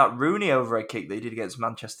was like that Rooney overhead kick that he did against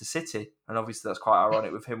Manchester City. And obviously that's quite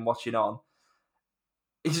ironic with him watching on.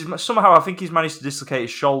 Somehow I think he's managed to dislocate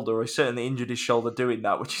his shoulder, or he certainly injured his shoulder doing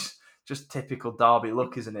that, which is just typical Derby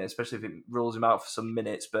luck, isn't it? Especially if it rules him out for some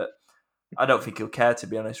minutes, but I don't think he'll care, to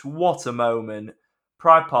be honest. What a moment.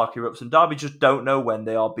 Pride Park erupts, and Derby just don't know when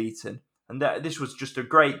they are beaten. And this was just a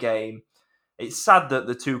great game. It's sad that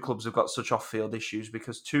the two clubs have got such off-field issues,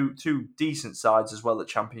 because two decent sides as well at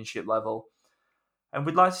championship level, and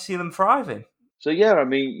we'd like to see them thriving. So yeah, I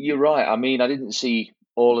mean, you're right. I mean, I didn't see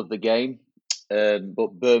all of the game,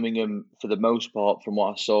 but Birmingham, for the most part, from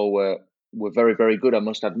what I saw, were very, very good. I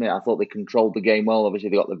must admit, I thought they controlled the game well. Obviously,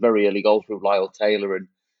 they got the very early goal through Lyle Taylor, and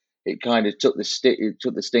it kind of took the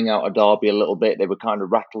sting out of Derby a little bit. They were kind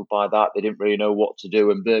of rattled by that. They didn't really know what to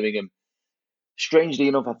do, and Birmingham, strangely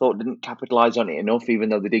enough, I thought didn't capitalise on it enough, even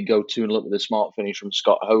though they did go 2-0 up with a smart finish from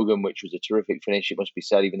Scott Hogan, which was a terrific finish, it must be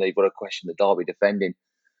said, even though you've got to question the Derby defending.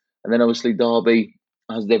 And then obviously Derby,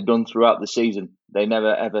 as they've done throughout the season, they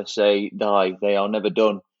never ever say die. They are never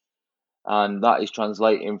done. And that is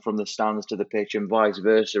translating from the stands to the pitch and vice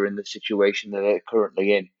versa in the situation that they're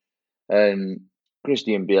currently in. And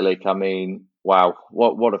Christian Bielik, I mean, wow,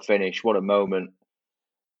 what a finish, what a moment.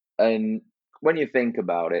 And when you think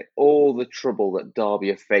about it, all the trouble that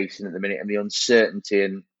Derby are facing at the minute and the uncertainty,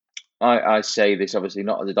 and I say this obviously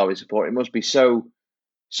not as a Derby supporter, it must be so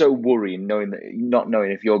worrying not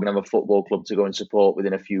knowing if you're going to have a football club to go and support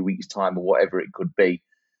within a few weeks' time or whatever it could be.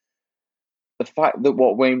 The fact that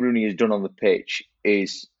what Wayne Rooney has done on the pitch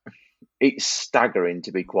it's staggering,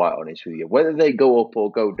 to be quite honest with you. Whether they go up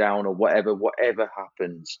or go down or whatever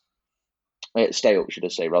happens, stay up, should I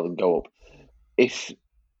say, rather than go up. If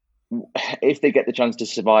they get the chance to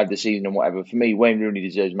survive the season and whatever, for me, Wayne Rooney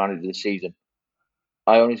deserves manager of the season.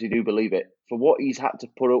 I honestly do believe it. For what he's had to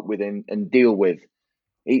put up with and deal with,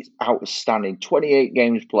 he's outstanding. 28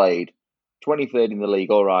 games played, 23rd in the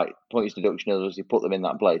league, all right. Points deduction, obviously put them in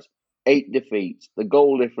that place. 8 defeats. The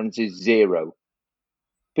goal difference is 0.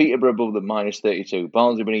 Peterborough above them -32.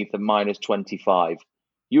 Barnsley beneath them -25.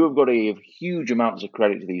 You have got to give huge amounts of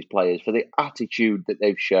credit to these players for the attitude that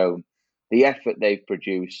they've shown, the effort they've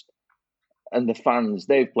produced, and the fans.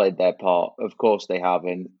 They've played their part. Of course they have.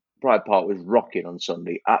 And Pride Park was rocking on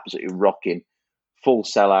Sunday, absolutely rocking, full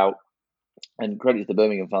sellout. And credit to the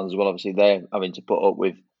Birmingham fans as well. Obviously, they're having to put up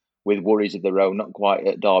with worries of their own, not quite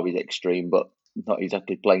at Derby's extreme, but not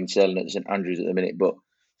exactly plain sailing at St Andrews at the minute. But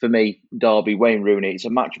for me, Derby, Wayne Rooney, it's a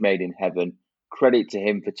match made in heaven. Credit to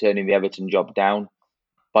him for turning the Everton job down.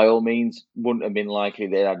 By all means, wouldn't have been likely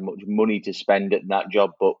they had much money to spend at that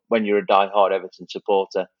job. But when you're a die-hard Everton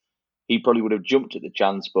supporter, he probably would have jumped at the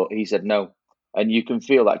chance, but he said no. And you can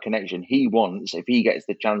feel that connection. He wants, if he gets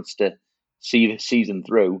the chance to see the season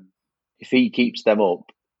through, if he keeps them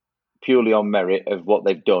up purely on merit of what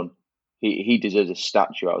they've done, he deserves a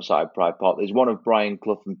statue outside Pride Park. There's one of Brian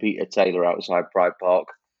Clough and Peter Taylor outside Pride Park.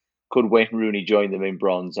 Could Wayne Rooney join them in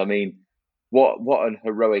bronze? I mean, what an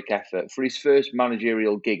heroic effort for his first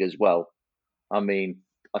managerial gig as well. I mean,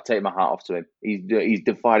 I take my hat off to him. He's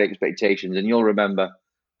defied expectations, and you'll remember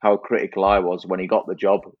how critical I was when he got the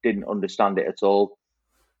job. Didn't understand it at all.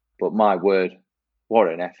 But my word, what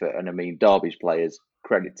an effort. And I mean, Derby's players,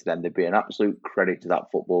 credit to them. They'd be an absolute credit to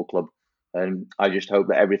that football club. And I just hope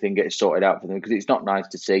that everything gets sorted out for them, because it's not nice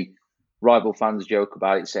to see rival fans joke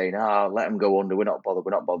about it, saying, let them go under. We're not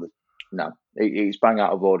bothered. No, it's bang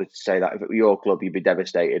out of order to say that. If it were your club, you'd be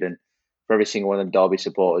devastated. And for every single one of them Derby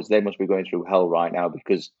supporters. They must be going through hell right now,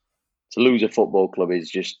 because to lose a football club is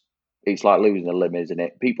just, it's like losing a limb, isn't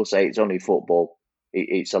it? People say it's only football.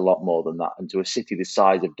 It's a lot more than that. And to a city the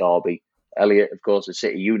size of Derby, Elliot, of course, a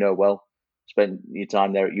city you know well, spent your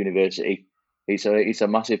time there at university. It's a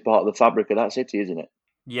massive part of the fabric of that city, isn't it?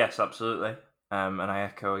 Yes, absolutely. And I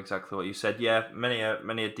echo exactly what you said. Yeah, many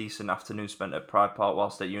a decent afternoon spent at Pride Park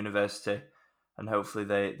whilst at university, and hopefully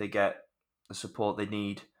they get the support they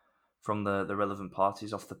need from the relevant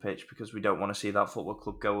parties off the pitch, because we don't want to see that football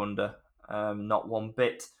club go under, not one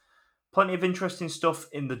bit. Plenty of interesting stuff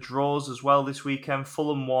in the draws as well this weekend.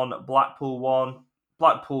 Fulham won, Blackpool won.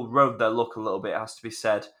 Blackpool rode their luck a little bit, has to be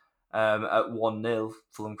said, at 1-0.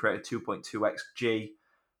 Fulham created 2.2 XG.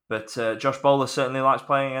 But Josh Bowler certainly likes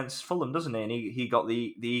playing against Fulham, doesn't he? And he got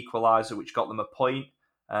the equaliser, which got them a point.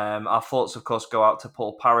 Our thoughts, of course, go out to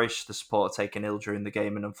Paul Parrish, the supporter taken ill during the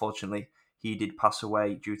game, and unfortunately he did pass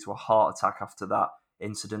away due to a heart attack after that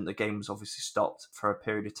incident. The game was obviously stopped for a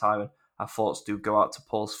period of time, and our thoughts do go out to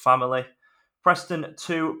Paul's family. Preston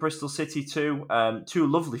 2, Bristol City 2. Two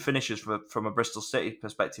lovely finishes from a Bristol City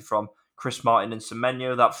perspective from Chris Martin and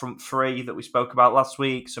Semenyo. That front three that we spoke about last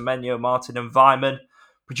week, Semenyo, Martin and Vyman,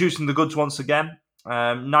 producing the goods once again.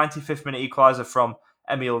 95th minute equaliser from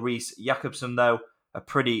Emil Rees Jakobsen, though. A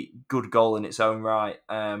pretty good goal in its own right,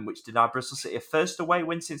 which denied Bristol City a first away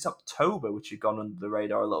win since October, which had gone under the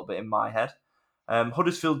radar a little bit in my head.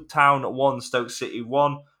 Huddersfield Town 1, Stoke City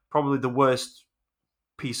 1. Probably the worst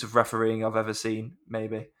piece of refereeing I've ever seen,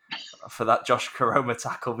 maybe, for that Josh Karoma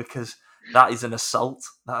tackle, because that is an assault.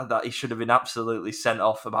 That he should have been absolutely sent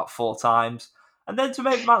off about 4 times. And then to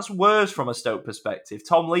make matters worse from a Stoke perspective,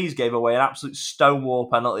 Tom Lees gave away an absolute stonewall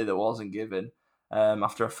penalty that wasn't given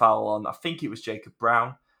after a foul on, I think it was Jacob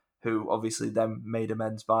Brown, who obviously then made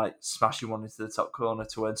amends by smashing one into the top corner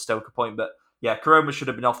to earn Stoke a point. But yeah, Karoma should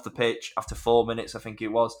have been off the pitch after 4 minutes, I think it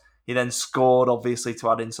was. He then scored, obviously,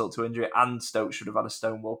 to add insult to injury, and Stoke should have had a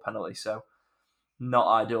stonewall penalty. So not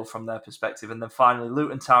ideal from their perspective. And then finally,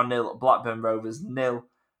 Luton Town 0, Blackburn Rovers 0.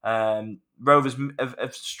 Rovers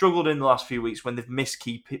have struggled in the last few weeks when they've missed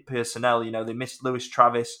key personnel. You know, they missed Lewis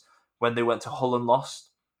Travis when they went to Hull and lost.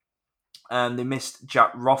 They missed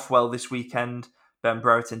Jack Rothwell this weekend. Ben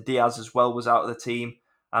Brereton Diaz as well was out of the team.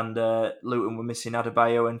 And Luton were missing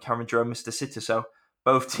Adebayo and Cameron Jerome Mr. Sitter. So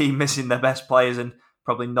both teams missing their best players, and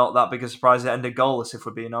probably not that big a surprise it ended goalless, if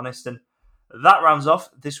we're being honest. And that rounds off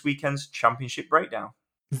this weekend's Championship Breakdown.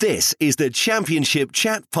 This is the Championship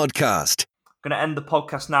Chat Podcast. Going to end the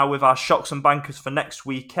podcast now with our shocks and bankers for next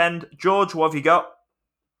weekend. George, what have you got?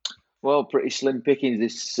 Well, pretty slim pickings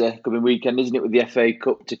this coming weekend, isn't it, with the FA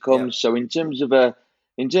Cup to come? Yep. So in terms of a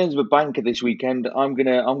banker this weekend, I'm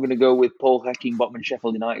gonna go with Paul Heckingbottom and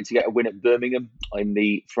Sheffield United to get a win at Birmingham in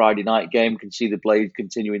the Friday night game. Can see the Blades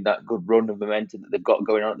continuing that good run of momentum that they've got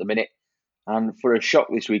going on at the minute. And for a shock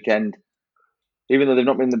this weekend, even though they've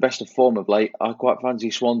not been in the best of form of late, I quite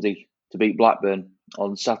fancy Swansea to beat Blackburn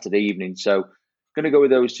on Saturday evening. So going to go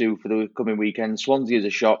with those two for the coming weekend. Swansea as a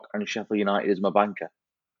shock and Sheffield United as my banker.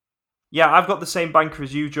 Yeah, I've got the same banker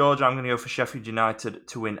as you, George. I'm going to go for Sheffield United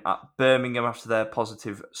to win at Birmingham after their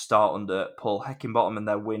positive start under Paul Heckingbottom and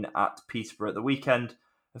their win at Peterborough at the weekend.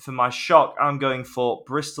 And for my shock, I'm going for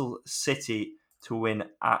Bristol City to win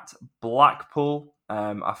at Blackpool.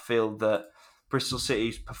 I feel that Bristol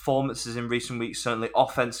City's performances in recent weeks, certainly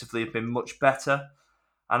offensively, have been much better.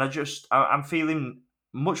 And I'm feeling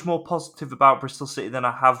much more positive about Bristol City than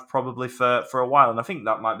I have probably for a while. And I think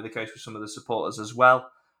that might be the case with some of the supporters as well.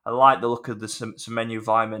 I like the look of the Semenyo,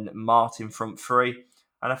 Vyman, Martin front three.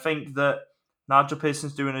 And I think that Nigel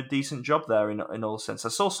Pearson's doing a decent job there in all sense. I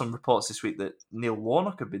saw some reports this week that Neil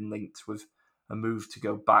Warnock had been linked with a move to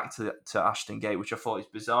go back to Ashton Gate, which I thought is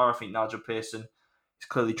bizarre. I think Nigel Pearson is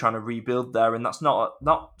clearly trying to rebuild there, and that's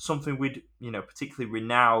not something we'd particularly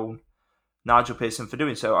renown Nigel Pearson for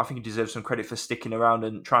doing. So I think he deserves some credit for sticking around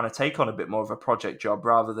and trying to take on a bit more of a project job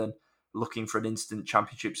rather than looking for an instant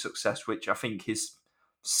championship success, which I think his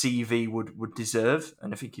CV would deserve,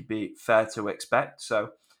 and I think he'd be fair to expect. So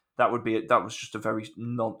that was just a very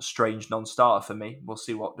strange non-starter for me. We'll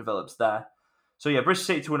see what develops there. So yeah, Bristol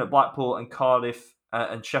City to win at Blackpool and Cardiff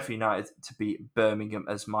and Sheffield United to beat Birmingham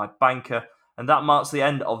as my banker. And that marks the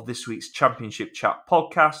end of this week's Championship Chat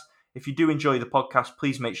podcast. If you do enjoy the podcast,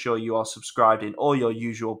 please make sure you are subscribed in all your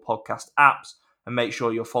usual podcast apps, and make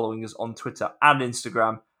sure you're following us on Twitter and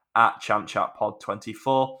Instagram at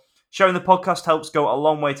ChampChatPod24. Sharing the podcast helps go a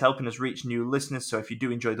long way to helping us reach new listeners. So if you do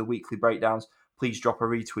enjoy the weekly breakdowns, please drop a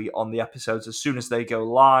retweet on the episodes as soon as they go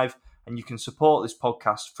live. And you can support this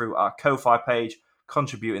podcast through our Ko-Fi page,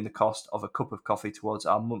 contributing the cost of a cup of coffee towards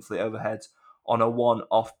our monthly overheads on a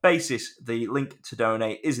one-off basis. The link to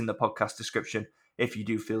donate is in the podcast description if you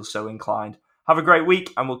do feel so inclined. Have a great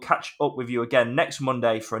week, and we'll catch up with you again next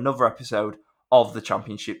Monday for another episode of the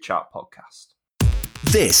Championship Chat podcast.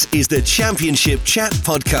 This is the Championship Chat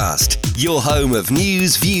podcast, your home of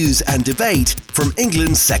news, views and debate from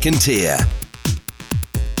England's second tier.